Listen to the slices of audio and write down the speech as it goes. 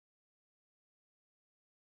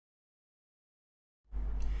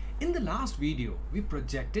In the last video, we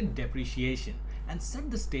projected depreciation and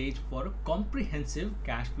set the stage for a comprehensive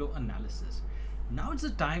cash flow analysis. Now it's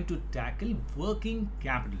the time to tackle working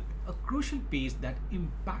capital, a crucial piece that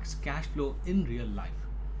impacts cash flow in real life.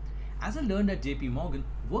 As I learned at JP Morgan,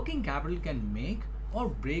 working capital can make or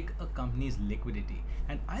break a company's liquidity,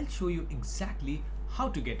 and I'll show you exactly how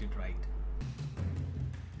to get it right.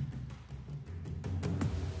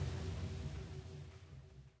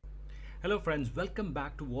 Hello friends, welcome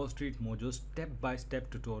back to Wall Street Mojo's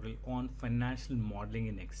step-by-step tutorial on financial modeling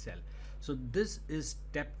in Excel. So this is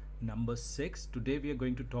step number 6. Today we are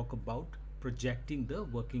going to talk about projecting the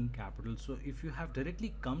working capital. So if you have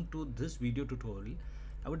directly come to this video tutorial,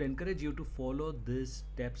 I would encourage you to follow these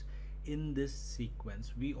steps in this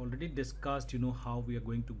sequence. We already discussed, how we are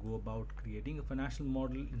going to go about creating a financial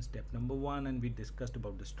model in step number 1, and we discussed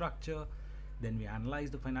about the structure. Then we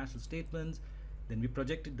analyzed the financial statements. Then we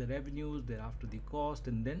projected the revenues, thereafter the cost,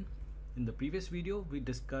 and then in the previous video we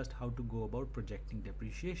discussed how to go about projecting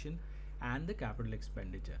depreciation and the capital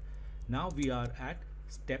expenditure. Now we are at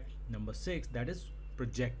step number 6, that is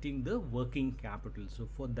projecting the working capital. So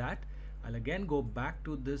for that I'll again go back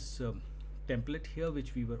to this template here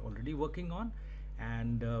which we were already working on,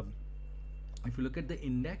 and if you look at the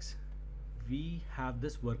index, we have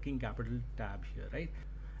this working capital tab here, right?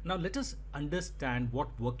 Now let us understand what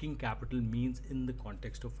working capital means in the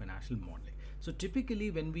context of financial modeling. So typically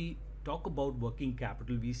when we talk about working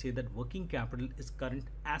capital, we say that working capital is current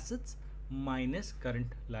assets minus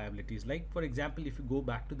current liabilities. Like for example, if you go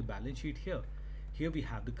back to the balance sheet here we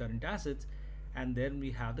have the current assets and then we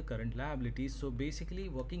have the current liabilities. So basically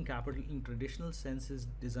working capital in traditional sense is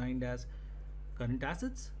designed as current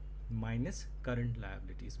assets minus current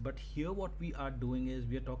liabilities, but here what we are doing is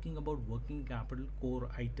we are talking about working capital core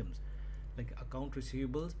items like account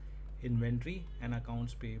receivables, inventory, and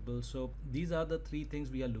accounts payable. So these are the three things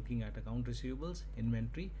we are looking at: account receivables,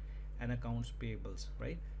 inventory, and accounts payables,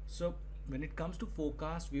 right? So when it comes to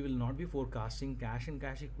forecast, we will not be forecasting cash and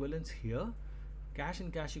cash equivalents here. Cash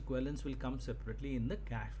and cash equivalents will come separately in the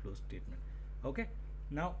cash flow statement. Okay,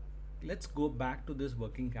 now let's go back to this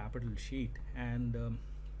working capital sheet and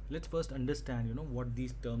let's first understand what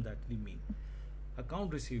these terms actually mean.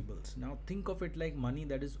 Account receivables, now think of it like money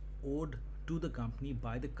that is owed to the company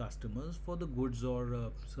by the customers for the goods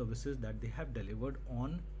or services that they have delivered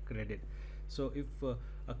on credit. So if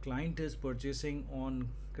a client is purchasing on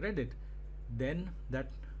credit, then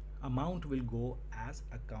that amount will go as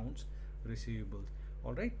accounts receivables.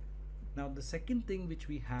 All right, now the second thing which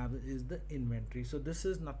we have is the inventory. So this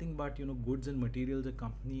is nothing but goods and materials a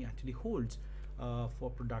company actually holds for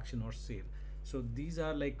production or sale. So these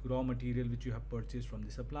are like raw material which you have purchased from the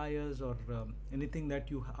suppliers, or anything that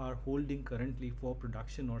you are holding currently for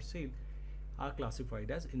production or sale are classified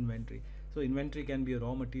as inventory. So inventory can be a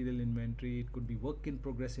raw material inventory, it could be work in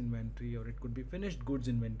progress inventory, or it could be finished goods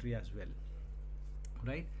inventory as well,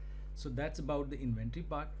 right? So that's about the inventory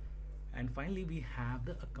part. And finally we have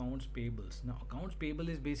the accounts payables. Now accounts payable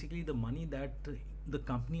is basically the money that the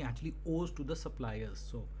company actually owes to the suppliers.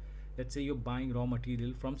 So let's say you're buying raw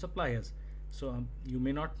material from suppliers, so you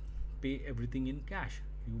may not pay everything in cash,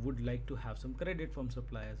 you would like to have some credit from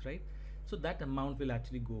suppliers, right? So that amount will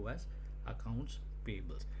actually go as accounts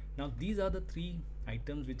payables. Now these are the three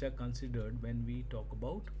items which are considered when we talk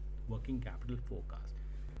about working capital forecast.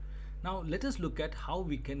 Now let us look at how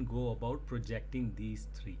we can go about projecting these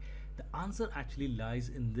three. The answer actually lies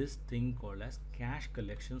in this thing called as cash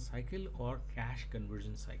collection cycle or cash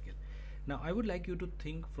conversion cycle. Now I would like you to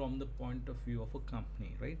think from the point of view of a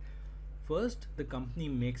company, right? First, the company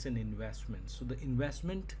makes an investment. So the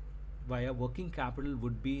investment via working capital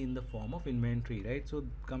would be in the form of inventory, right? So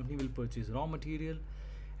the company will purchase raw material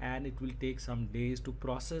and it will take some days to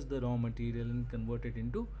process the raw material and convert it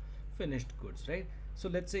into finished goods, right? So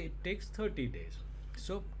let's say it takes 30 days.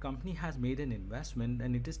 So company has made an investment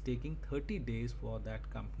and it is taking 30 days for that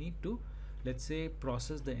company to, let's say,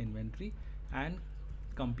 process the inventory and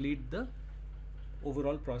complete the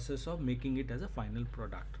overall process of making it as a final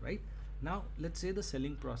product, right? Now let's say the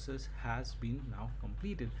selling process has been now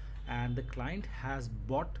completed and the client has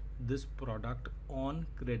bought this product on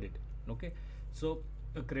credit. Okay, so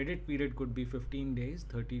a credit period could be 15 days,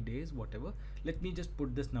 30 days, whatever. Let me just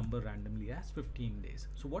put this number randomly as 15 days.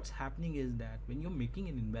 So what's happening is that when you're making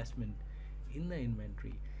an investment in the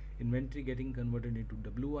inventory getting converted into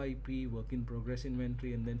WIP, work in progress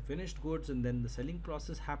inventory, and then finished goods, and then the selling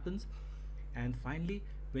process happens, and finally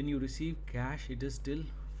when you receive cash, it is still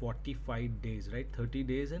 45 days, right? 30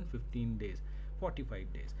 days and 15 days,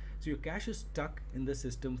 45 days. So your cash is stuck in the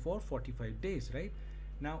system for 45 days, right?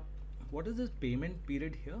 Now what is this payment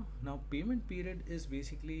period here? Now payment period is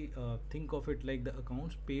basically, think of it like the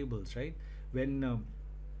accounts payables, right? When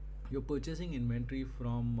you're purchasing inventory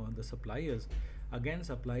from the suppliers, again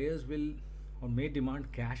suppliers will or may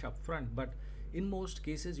demand cash upfront, but in most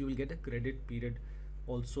cases you will get a credit period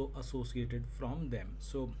also associated from them.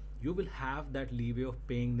 So you will have that leeway of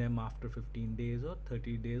paying them after 15 days or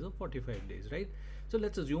 30 days or 45 days, right? So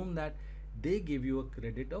let's assume that they give you a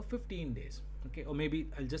credit of 15 days, okay, or maybe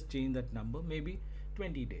I'll just change that number, maybe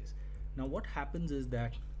 20 days. Now what happens is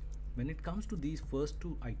that when it comes to these first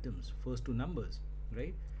two items, first two numbers,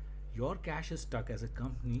 right, your cash is stuck as a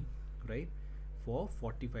company, right, for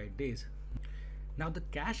 45 days. Now the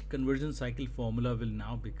cash conversion cycle formula will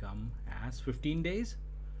now become as 15 days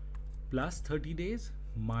plus 30 days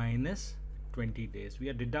minus 20 days. We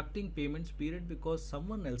are deducting payments period because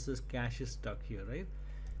someone else's cash is stuck here, right?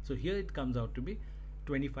 So here it comes out to be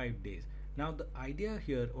 25 days. Now the idea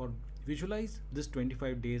here, or visualize this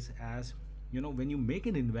 25 days as, you know, when you make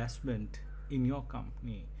an investment in your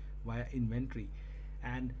company via inventory,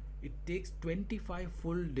 and it takes 25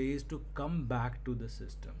 full days to come back to the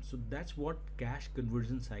system. So that's what cash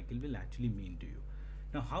conversion cycle will actually mean to you.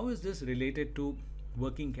 Now how is this related to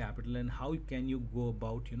working capital, and how can you go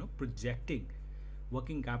about, you know, projecting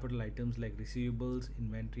working capital items like receivables,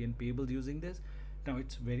 inventory and payables using this? Now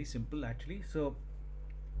it's very simple actually. So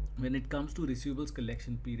when it comes to receivables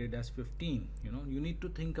collection period as 15, you know, you need to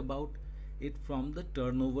think about it from the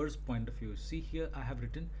turnovers point of view. See here I have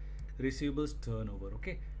written receivables turnover.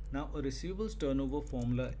 Okay, now a receivables turnover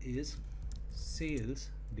formula is sales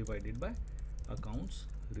divided by accounts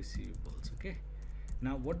receivables. Okay,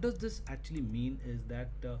 now what does this actually mean is that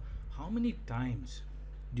how many times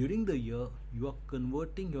during the year you are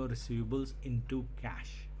converting your receivables into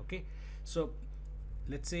cash. Okay, so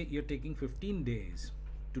let's say you're taking 15 days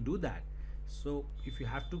to do that. So if you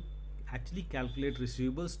have to actually calculate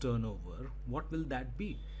receivables turnover, what will that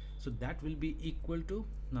be? So that will be equal to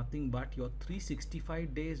nothing but your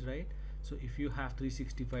 365 days, right? So if you have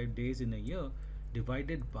 365 days in a year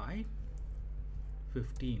divided by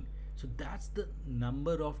 15, so that's the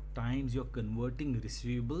number of times you're converting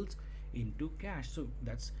receivables into cash. So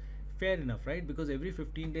that's fair enough, right? Because every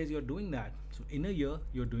 15 days you're doing that. So in a year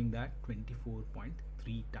you're doing that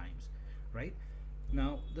 24.3 times, right?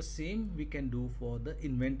 Now the same we can do for the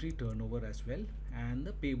inventory turnover as well, and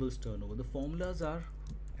the payables turnover. The formulas are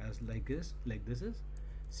as like this is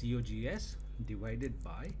COGS divided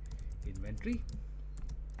by inventory,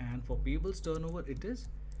 and for payables turnover it is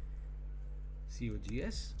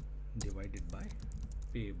COGS divided by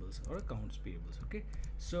payables or accounts payables. Okay,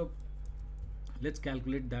 so let's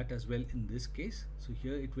calculate that as well in this case. So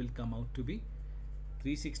here it will come out to be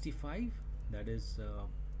 365, that is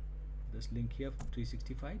this link here,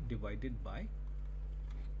 365 divided by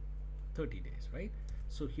 30 days, right?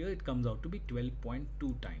 So here it comes out to be 12.2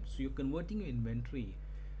 times. So you're converting your inventory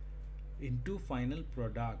into final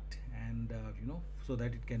product, and you know, so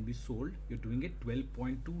that it can be sold, you're doing it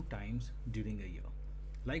 12.2 times during a year.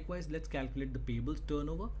 Likewise, let's calculate the payables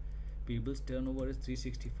turnover. Payables turnover is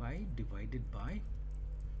 365 divided by,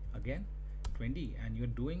 again, 20, and you're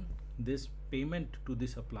doing this payment to the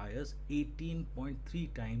suppliers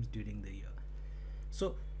 18.3 times during the year.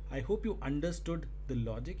 So I hope you understood the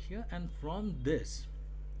logic here, and from this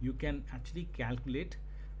you can actually calculate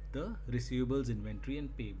the receivables, inventory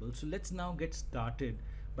and payables. So let's now get started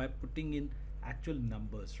by putting in actual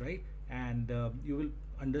numbers, right? And you will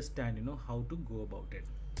understand, you know, how to go about it.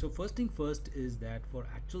 So first thing first is that for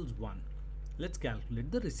actuals 1, let's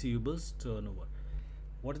calculate the receivables turnover.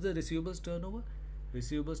 What is the receivables turnover?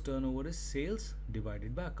 Receivables turnover is sales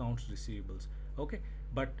divided by accounts receivables. Okay,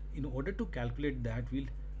 but in order to calculate that, we'll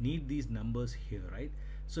need these numbers here, right?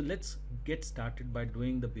 So let's get started by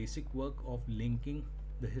doing the basic work of linking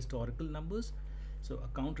the historical numbers. So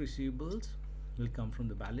account receivables will come from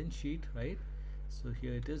the balance sheet, right? So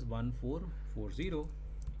here it is 1440.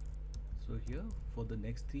 So here for the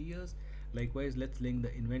next 3 years. Likewise, let's link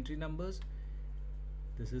the inventory numbers.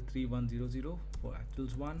 This is 3100 for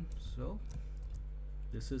actuals 1. So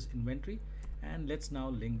this is inventory, and let's now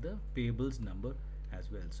link the payables number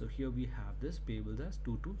as well. So here we have this payables as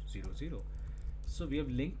 2200. So we have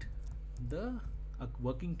linked the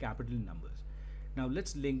working capital numbers. Now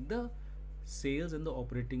let's link the sales and the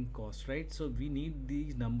operating costs, right? So we need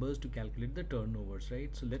these numbers to calculate the turnovers, right?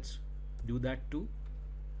 So let's do that too.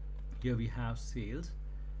 Here we have sales,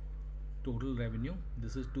 total revenue,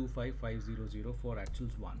 this is 25500 for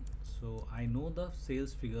actuals 1. So I know the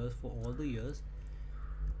sales figures for all the years,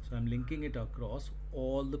 so I'm linking it across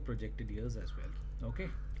all the projected years as well. Okay,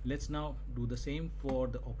 let's now do the same for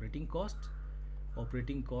the operating cost.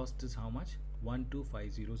 operating cost is how much?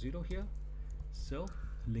 12500 here. So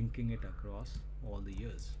linking it across all the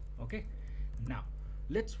years. Okay, now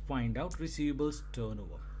let's find out receivables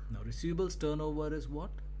turnover. Now receivables turnover is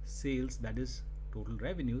what? Sales, that is total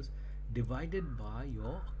revenues, divided by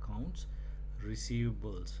your accounts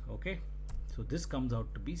receivables. Okay, so this comes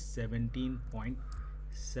out to be 17.7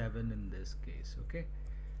 in this case. Okay,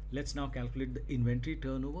 let's now calculate the inventory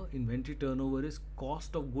turnover. Inventory turnover is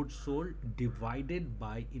cost of goods sold divided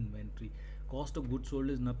by inventory. Cost of goods sold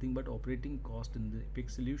is nothing but operating cost in the EPIC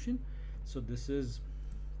solution. So this is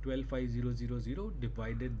 125000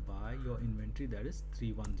 divided by your inventory, that is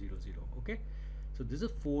 3100. Okay, so this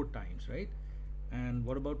is 4 times, right? And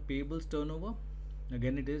what about payables turnover?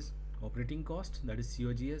 Again, it is operating cost, that is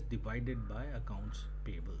COGS, divided by accounts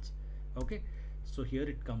payables. Okay, so here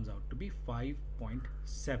it comes out to be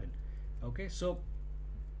 5.7. Okay, so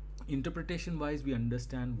interpretation wise we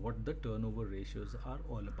understand what the turnover ratios are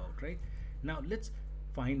all about, right? Now let's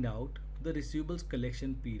find out the receivables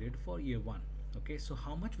collection period for year 1. Okay, so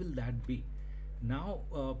how much will that be? Now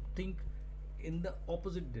think in the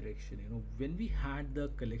opposite direction. When we had the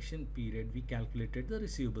collection period, we calculated the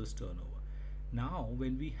receivables turnover. Now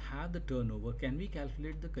when we have the turnover, can we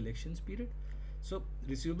calculate the collections period? So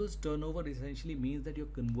receivables turnover essentially means that you're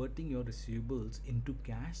converting your receivables into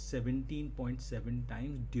cash 17.7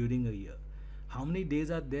 times during a year. How many days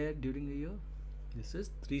are there during a year? This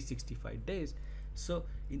is 365 days. So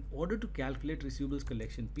in order to calculate receivables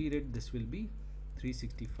collection period, this will be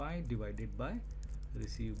 365 divided by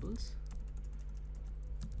receivables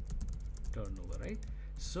turnover, right?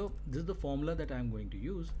 So this is the formula that I'm going to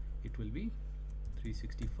use. It will be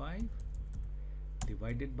 365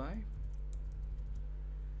 divided by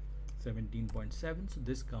 17.7. So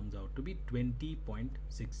this comes out to be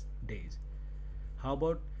 20.6 days. How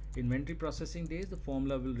about inventory processing days? The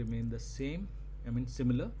formula will remain the same,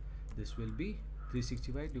 similar. This will be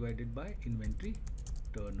 365 divided by inventory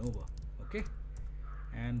turnover. Okay,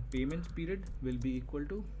 and payments period will be equal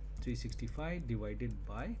to 365 divided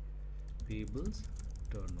by payables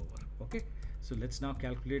turnover. Okay, so let's now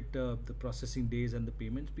calculate the processing days and the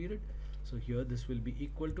payments period. So here this will be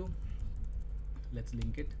equal to, let's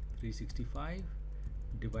link it, 365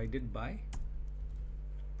 divided by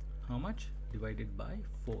how much? Divided by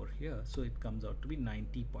 4 here. So it comes out to be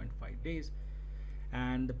 90.5 days.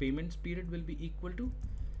 And the payments period will be equal to,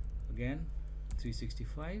 again,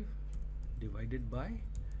 365 divided by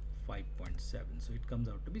 5.7. So it comes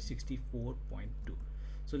out to be 64.2.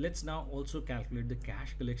 So let's now also calculate the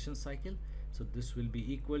cash collection cycle. So this will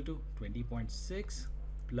be equal to 20.6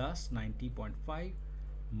 plus 90.5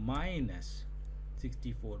 minus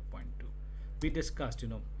 64.2. We discussed,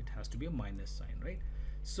 it has to be a minus sign, right?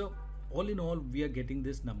 So all in all, we are getting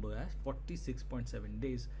this number as 46.7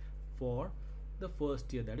 days for the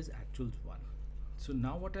first year, that is actuals 1. So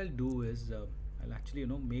now what I'll do is I'll actually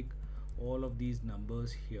make all of these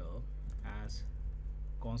numbers here as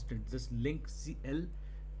constant. This link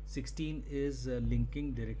L16 is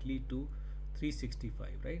linking directly to 365,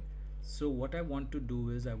 right? So what I want to do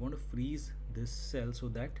is I want to freeze this cell so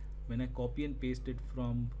that when I copy and paste it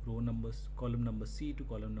from column number C to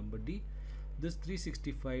column number D, this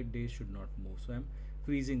 365 days should not move. So I'm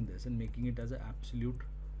freezing this and making it as an absolute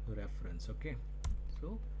reference. Okay,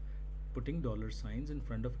 so putting dollar signs in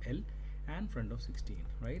front of L and front of 16,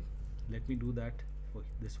 right? Let me do that for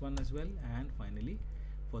this one as well, and finally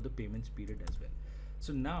for the payments period as well.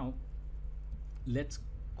 So now let's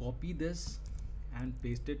copy this and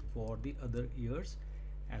paste it for the other years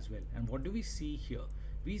as well. And what do we see here?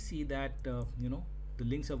 We see that the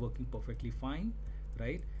links are working perfectly fine,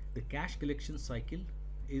 right? The cash collection cycle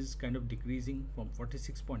is kind of decreasing from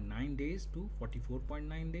 46.9 days to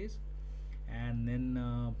 44.9 days, and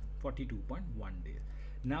then 42.1 days.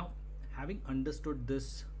 Now, having understood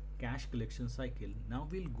this cash collection cycle, now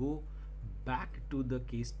we'll go back to the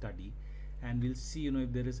case study and we'll see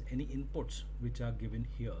if there is any inputs which are given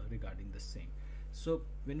here regarding the same. So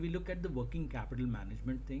when we look at the working capital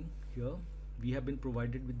management thing here, we have been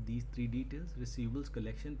provided with these 3 details: receivables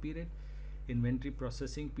collection period, inventory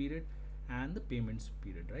processing period, and the payments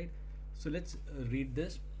period, right? So let's read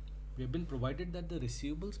this. We have been provided that the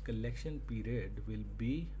receivables collection period will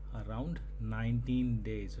be around 19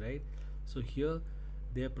 days, right? So here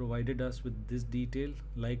they have provided us with this detail.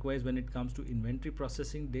 Likewise, when it comes to inventory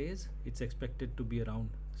processing days, it's expected to be around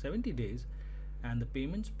 70 days, and the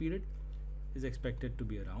payments period is expected to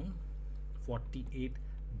be around 48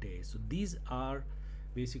 days. So these are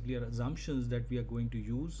basically our assumptions that we are going to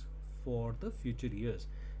use for the future years: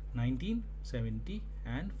 19, 70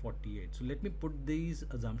 and 48. So let me put these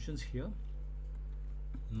assumptions here: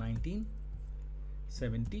 19,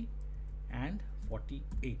 70 and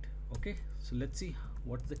 48. Okay, so let's see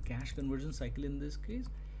what's the cash conversion cycle in this case.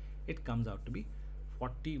 It comes out to be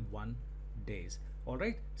 41 days. All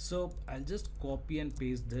right, so I'll just copy and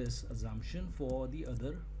paste this assumption for the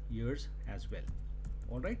other years as well.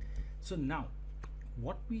 All right, so now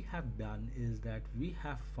what we have done is that we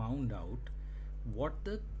have found out what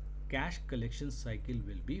the cash collection cycle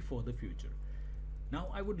will be for the future. Now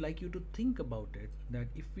I would like you to think about it, that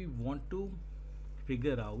if we want to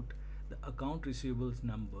figure out the account receivables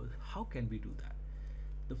numbers, how can we do that?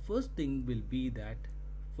 The first thing will be that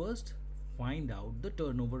first find out the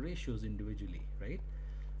turnover ratios individually, right?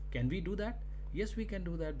 Can we do that? Yes, we can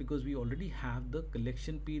do that, because we already have the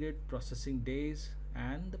collection period, processing days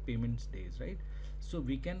and the payments days, right? So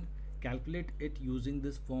we can calculate it using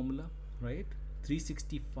this formula, right?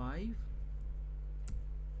 365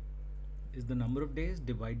 is the number of days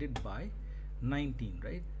divided by 19,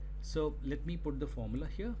 right? So let me put the formula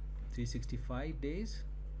here. 365 days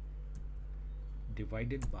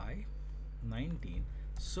divided by 19.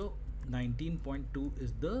 So 19.2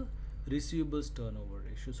 is the receivables turnover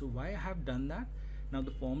ratio. So why I have done that? Now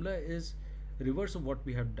the formula is reverse of what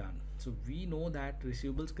we have done. So we know that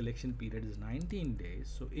receivables collection period is 19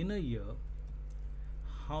 days. So in a year,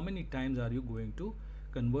 how many times are you going to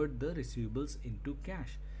convert the receivables into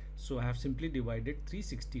cash? So I have simply divided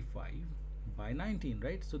 365 by 19,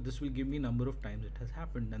 right? So this will give me number of times it has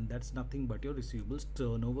happened, and that's nothing but your receivables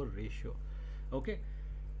turnover ratio. Okay,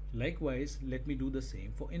 likewise let me do the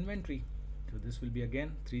same for inventory. So this will be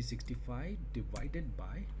again 365 divided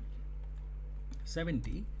by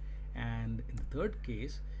 70, and in the third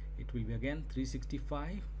case it will be again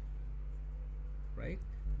 365, right,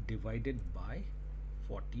 divided by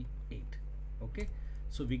 48. Okay,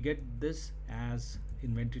 so we get this as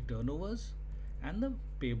inventory turnovers and the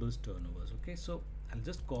payables turnovers. Okay, so I'll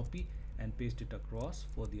just copy and paste it across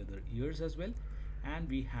for the other years as well, and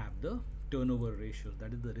we have the turnover ratios,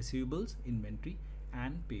 that is the receivables, inventory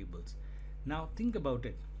and payables. Now think about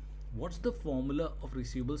it. What's the formula of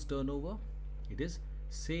receivables turnover? It is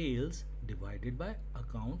sales divided by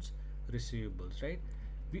accounts receivables, right?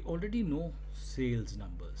 We already know sales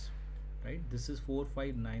numbers, right? This is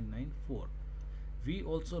 45994. We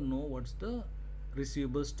also know what's the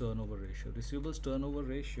receivables turnover ratio. Receivables turnover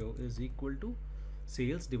ratio is equal to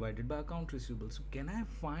sales divided by account receivables. So can I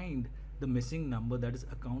find the missing number, that is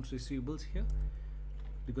accounts receivables here?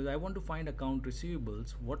 Because I want to find account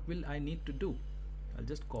receivables, what will I need to do? I'll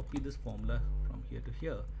just copy this formula from here to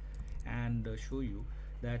here and show you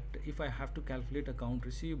that if I have to calculate account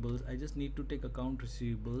receivables, I just need to take account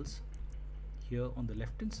receivables here on the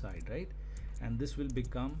left hand side, right? And this will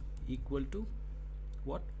become equal to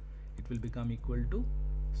what? It will become equal to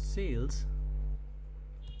sales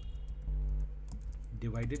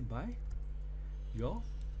divided by your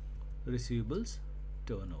receivables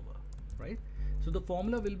turnover, right? So the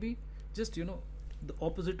formula will be just, you know, the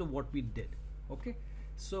opposite of what we did. Okay,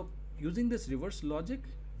 so using this reverse logic,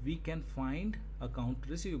 we can find account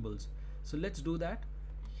receivables. So let's do that.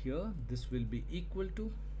 Here this will be equal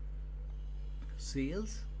to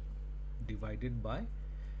sales divided by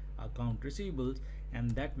account receivables, and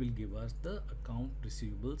that will give us the account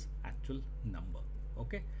receivables actual number.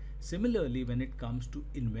 Okay, similarly when it comes to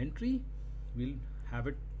inventory, we'll have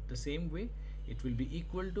it the same way. It will be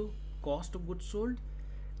equal to cost of goods sold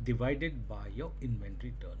divided by your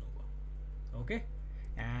inventory turnover. Okay,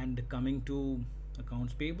 and coming to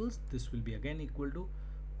accounts payables, this will be again equal to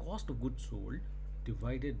cost of goods sold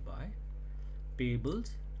divided by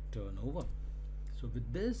payables turnover. So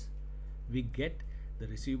with this we get the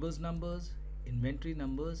receivables numbers, inventory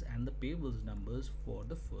numbers and the payables numbers for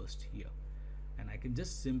the first year, and I can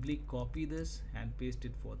just simply copy this and paste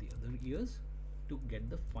it for the other years to get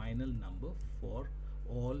the final number for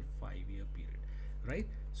all 5-year period, right?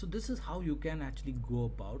 So this is how you can actually go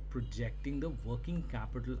about projecting the working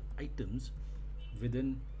capital items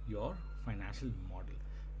within your financial model.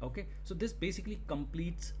 Okay, so this basically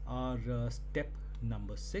completes our step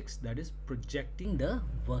number 6, that is projecting the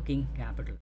working capital.